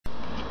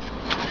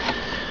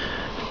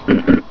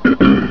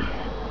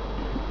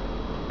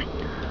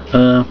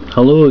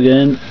Hello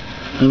again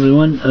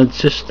everyone. I'd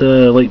just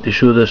like to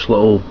show this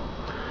little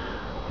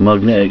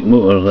magnetic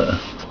motor that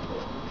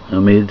I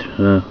made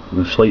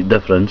with a slight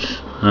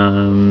difference.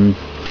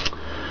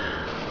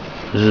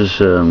 This is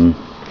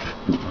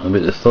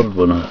about the third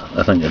one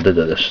I think I did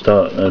at the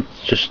start. I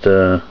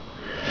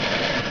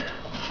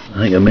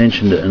think I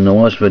mentioned it in the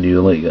last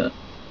video, like I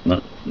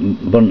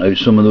burnt out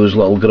some of those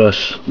little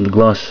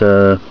glass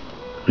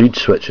reed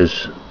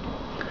switches,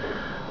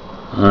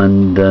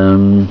 and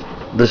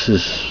this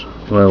is,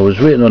 well, I was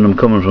waiting on them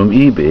coming from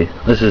eBay.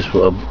 This is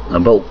what I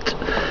built,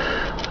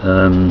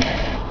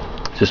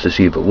 just to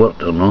see if it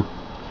worked or not.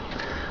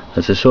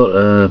 It's a sort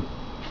of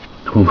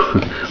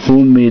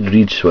homemade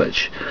reed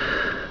switch,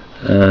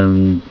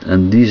 and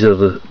these are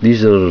the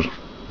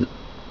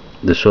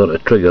sort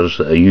of triggers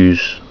that I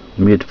use,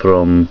 made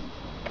from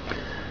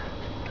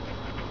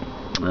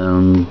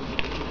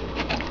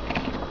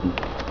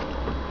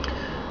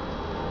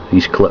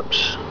these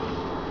clips.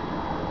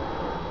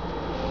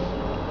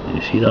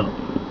 You see that?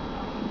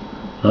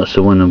 That's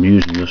the one I'm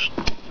using. There's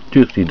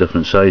 2 or 3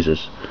 different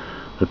sizes.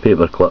 The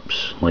paper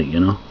clips, like, you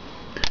know.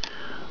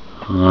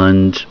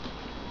 And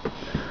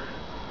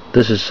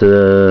this is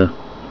the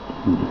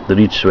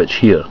reed switch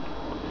here.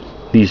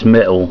 These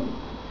metal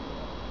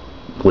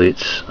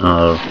plates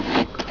are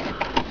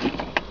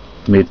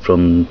made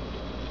from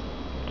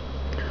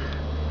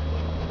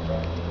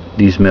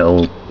these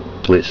metal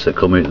plates that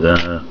come out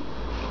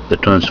the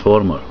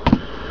transformer.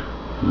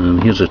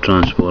 Here's a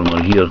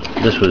transformer here.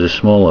 This was a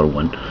smaller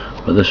one,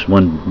 but this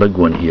one big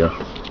one here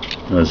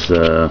is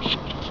I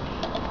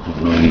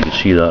don't know if you can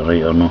see that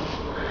right or not.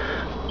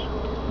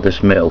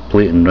 This metal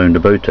plating round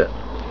about it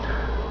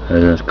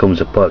comes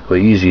apart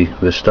quite easy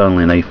with a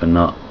Stanley knife and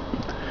that,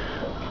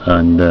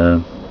 and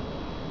the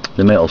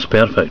metal's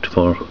perfect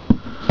for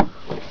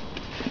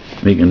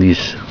making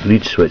these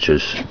reed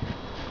switches.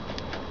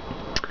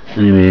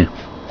 Anyway,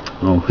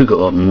 I'll hook it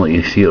up and let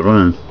you see it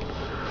running.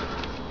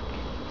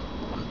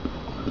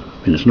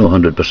 I mean, it's not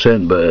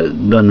 100%, but it's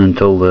done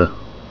until the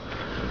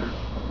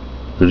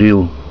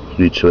real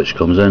reed switch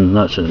comes in.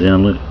 That's it there.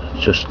 Look,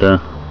 it's just they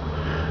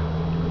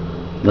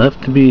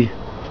have to be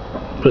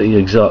pretty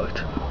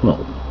exact.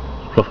 Well,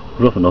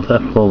 rough enough. I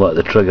have to call that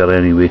the trigger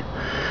anyway.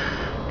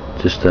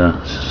 Just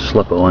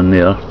slip it on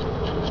there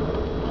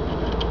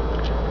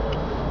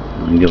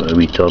and give it a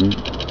wee turn,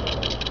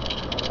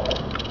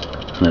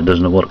 and it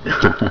doesn't work.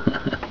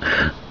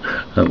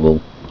 It will.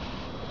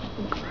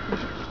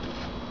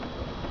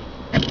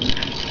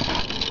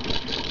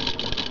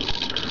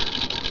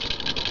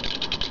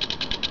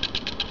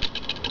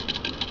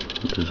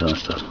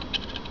 Disaster.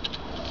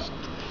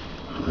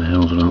 What the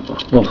hell's that?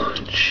 Oh,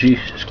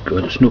 Jesus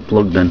God, it's not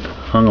plugged in.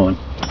 Hang on.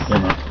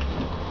 Hang on.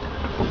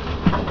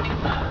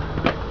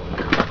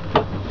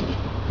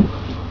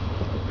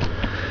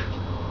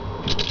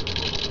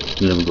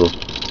 There we go.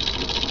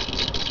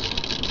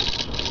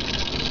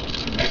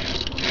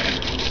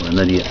 What an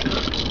idiot.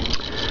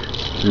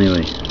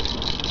 Anyway,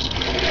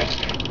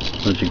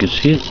 as you can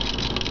see, it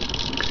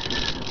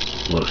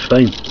works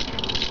fine.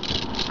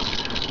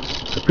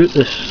 I put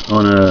this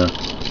on a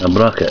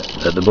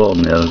bracket at the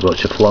bottom there,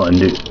 which is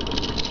flattened out,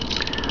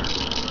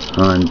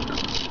 and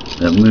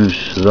it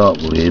moves that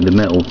way. The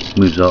metal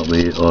moves that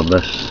way, or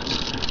this,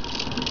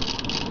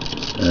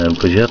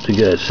 because you have to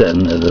get it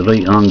sitting at the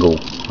right angle,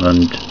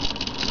 and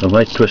if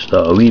I twist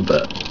that a wee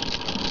bit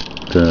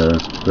to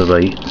the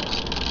right,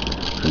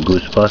 it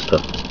goes faster.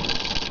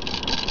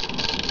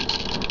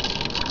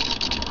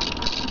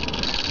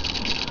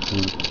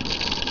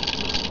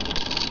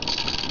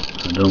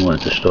 I don't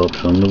want it to stop,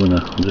 so I'm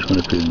just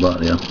going to put it back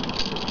there.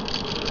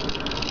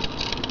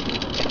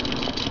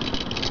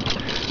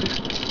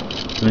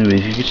 Anyway,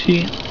 as you can see,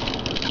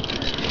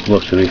 it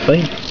works very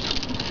fine.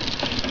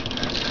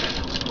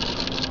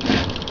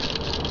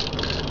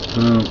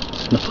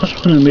 The first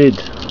one I made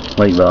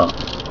like that,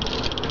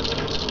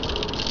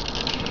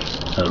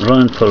 it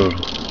ran for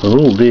the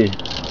whole day.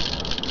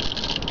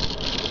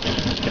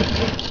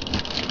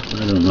 I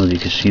don't know if you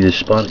can see the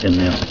spark in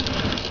there.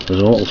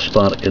 There's a little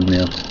spark in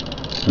there,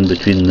 in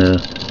between the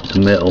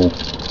metal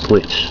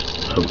plates.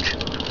 Ouch.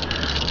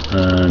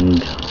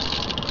 And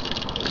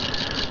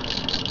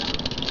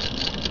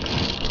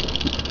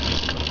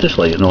just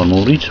like a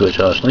normal reed switch,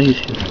 actually. You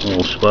see a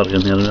little spark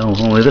in there as well.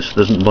 Only this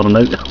doesn't burn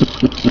out.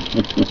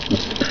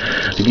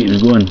 It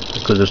keeps going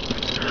because there's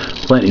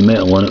plenty of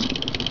metal in it,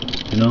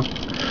 you know.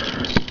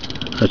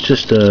 It's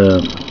just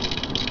about,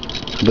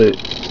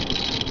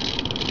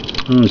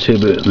 I would say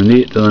about an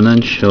 1/8 to an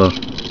inch, or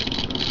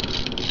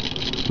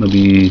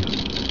maybe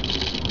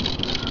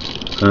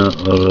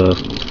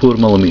 4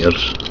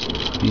 millimeters,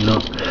 you know.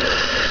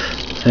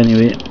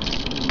 Anyway,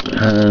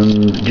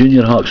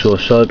 junior hacksaw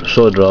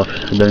saw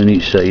draft down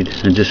each side,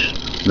 and just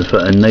they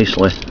fit in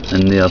nicely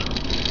in there.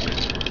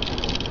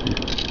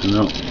 You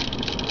know.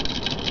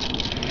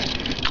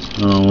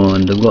 Oh,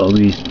 and I've got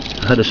I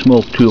had a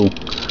small tool,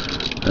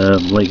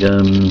 like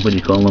what do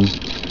you call them?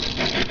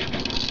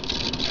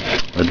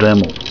 A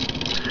Dremel.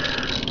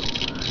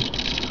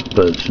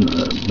 but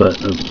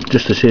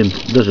just the same,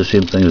 does the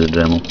same thing as a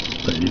Dremel,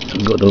 but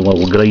you've got the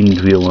little grind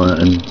wheel on it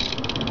and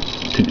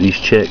took these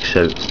checks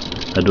out.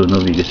 I don't know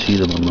if you can see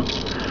them or not.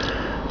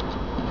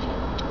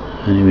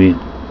 Anyway,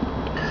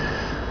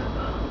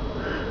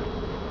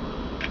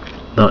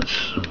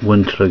 that's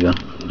one trigger.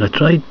 I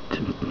tried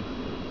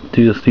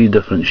 2 or 3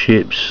 different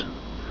shapes.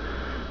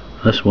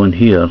 This one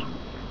here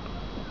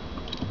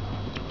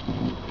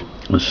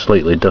is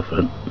slightly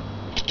different.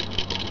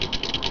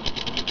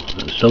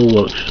 It still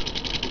works.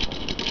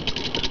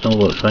 It still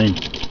works fine.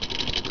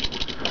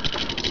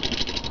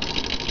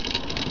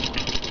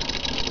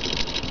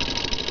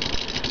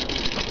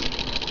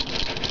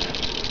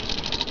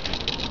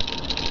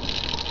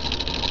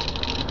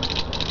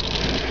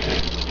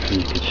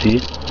 You can see.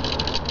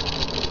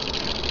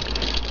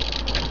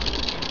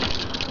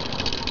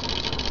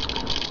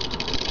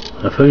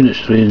 I found it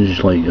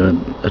strange. Like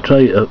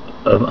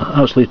I've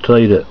actually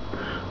tried it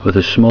with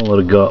a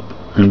smaller gap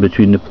in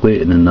between the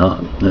plating and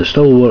that. It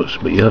still works,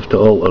 but you have to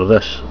alter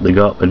the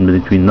gap in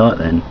between that.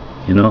 Then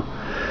you know,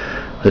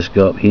 this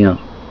gap here.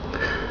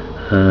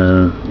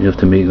 You have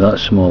to make that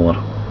smaller.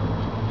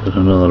 There's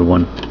another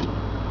one.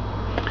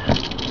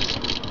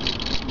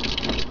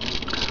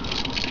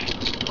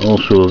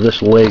 Also, if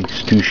this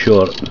leg's too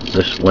short,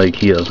 this leg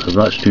here, if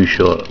that's too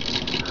short,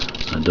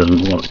 it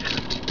doesn't work.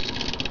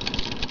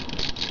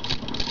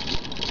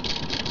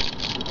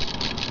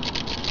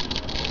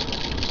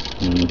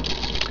 You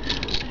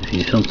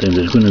see, sometimes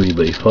it's going to be a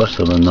bit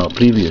faster than that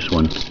previous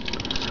one,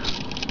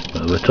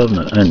 but if we turn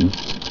it in,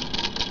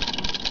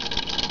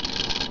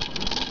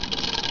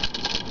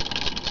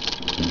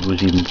 it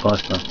goes even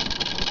faster.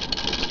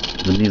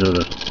 The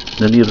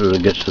nearer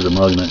it gets to the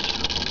magnets.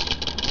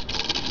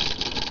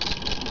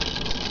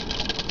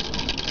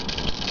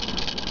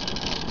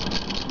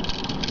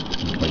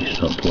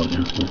 Stopped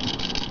working.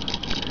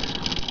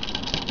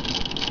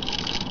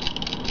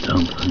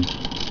 Damn thing.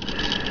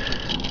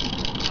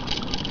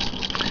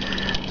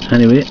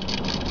 Anyway,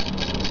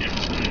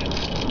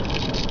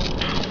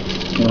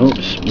 I hope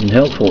it's been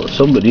helpful to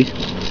somebody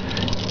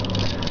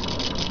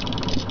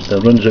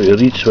that runs out of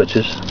reed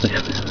switches.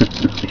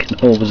 They can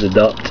always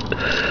adapt.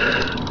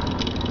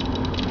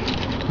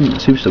 It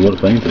seems to work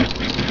fine too.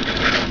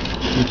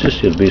 It's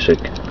just your basic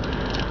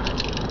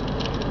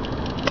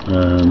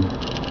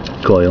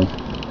coil.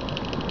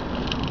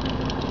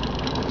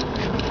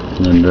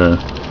 And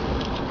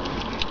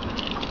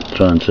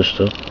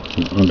transistor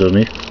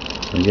underneath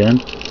again,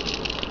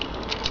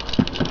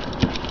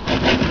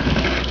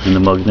 and the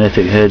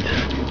magnetic head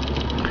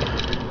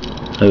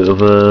out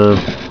of a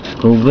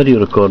old video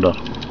recorder.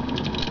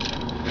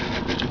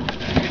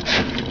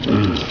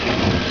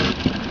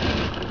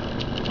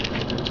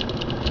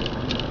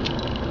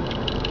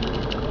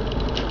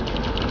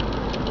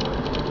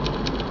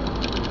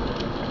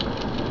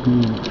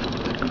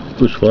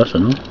 Goes fast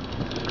enough.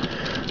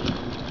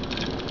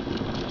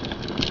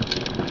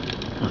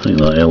 I think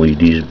that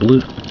LED is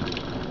blue,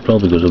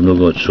 probably because I've not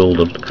got it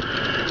soldered.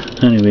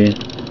 Anyway,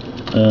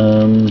 I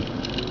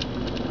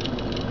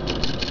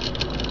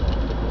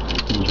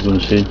was going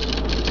to say,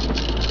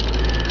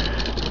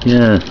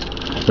 yeah,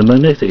 the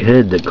magnetic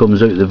head that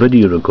comes out of the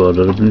video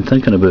recorder, I've been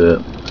thinking about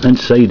it.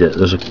 Inside it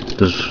there's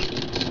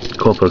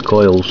copper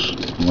coils.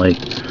 Like,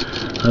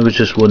 I was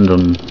just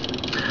wondering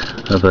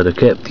if I'd have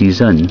kept these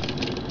in,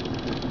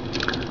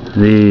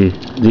 they're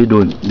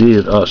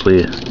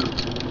actually,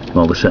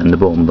 well, they sit in the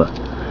bottom, but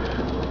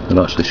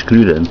they're actually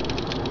screwed in.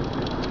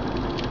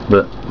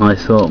 But I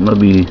thought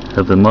maybe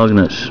if the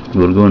magnets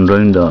were going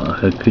round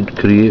that, it could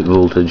create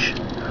voltage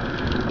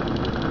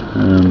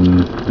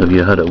if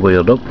you had it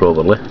wired up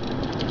properly.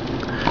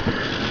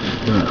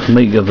 But I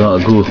might give that a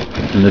go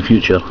in the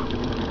future.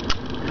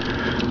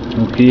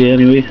 Okay,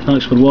 anyway,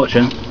 thanks for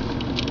watching.